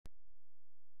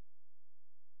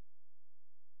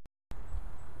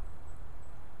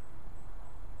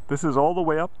This is all the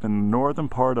way up in the northern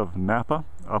part of Napa,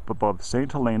 up above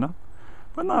St. Helena,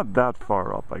 but not that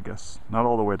far up, I guess. Not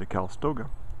all the way to Calistoga.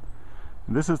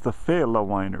 And this is the Failla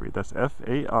Winery. That's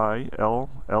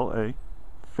F-A-I-L-L-A,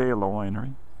 Failla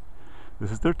Winery. This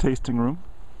is their tasting room.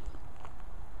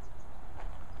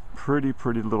 Pretty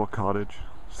little cottage.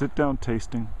 Sit down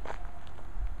tasting.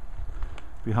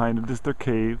 Behind it is their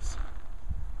caves.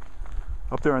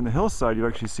 Up there on the hillside you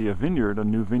actually see a vineyard, a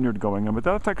new vineyard going on, but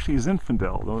that's actually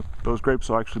Zinfandel. Those grapes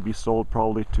will actually be sold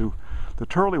probably to the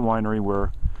Turley Winery,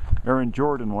 where Aaron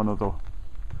Jordan, one of the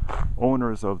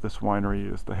owners of this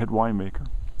winery, is the head winemaker.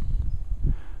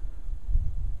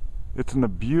 It's in a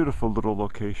beautiful little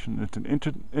location. It's an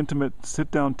intimate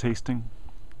sit-down tasting.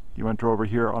 You enter over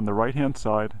here on the right-hand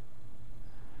side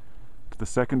to the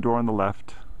second door on the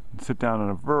left and sit down in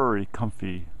a very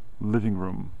comfy living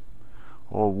room,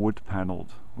 all wood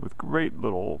paneled with great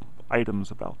little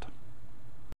items about.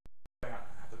 I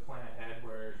have to plan ahead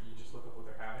where you just look up what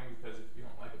they're having, because if you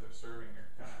don't like what they're serving, you're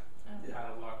kind of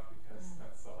out of luck, because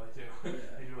that's all I do.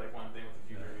 They do like one thing with a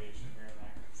few variations here and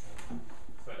there. So,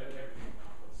 but everything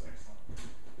looks excellent.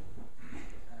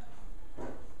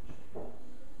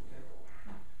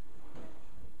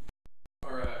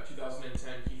 Our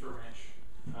 2010 Kiefer Ranch.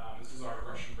 This is our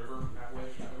Russian River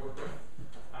appellation that we work with.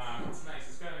 It's nice.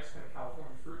 It's got a nice kind of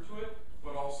California fruit to it,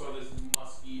 but also this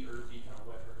musky, earthy kind of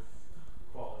wet earth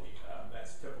quality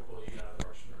that's typical out of the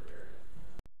Russian River area.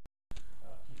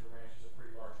 Kiefer Ranch is a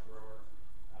pretty large grower.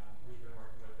 We've been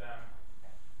working with them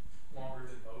longer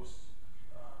than most.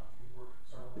 We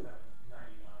started with them in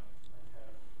 '99 and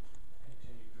have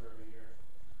continued through every year.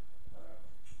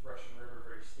 Russian River,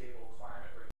 very stable climate,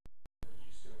 very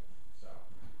used to. So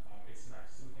it's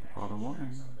nice. We can actually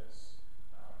drink some of this,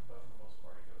 but for the most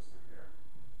part it goes through here.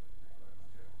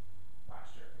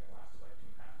 Last year, I think it lasted like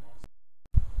 2.5 months.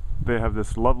 They have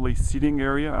this lovely seating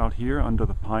area out here under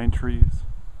the pine trees,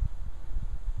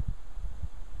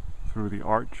 through the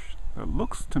arch. It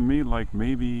looks to me like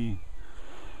maybe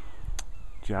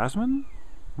jasmine?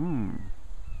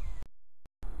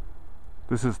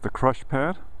 This is the crush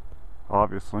pad,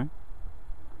 obviously.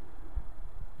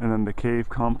 And then the cave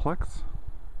complex.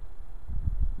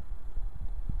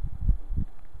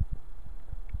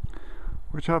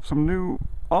 Which have some new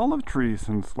olive trees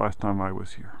since last time I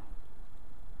was here.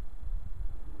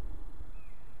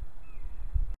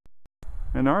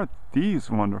 And aren't these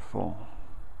wonderful?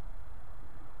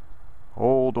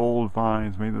 Old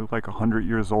vines, maybe like 100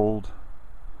 years old.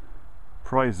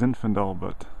 Probably Zinfandel,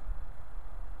 but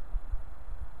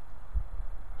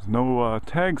there's no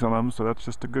tags on them, so that's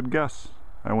just a good guess.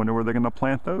 I wonder where they're going to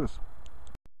plant those.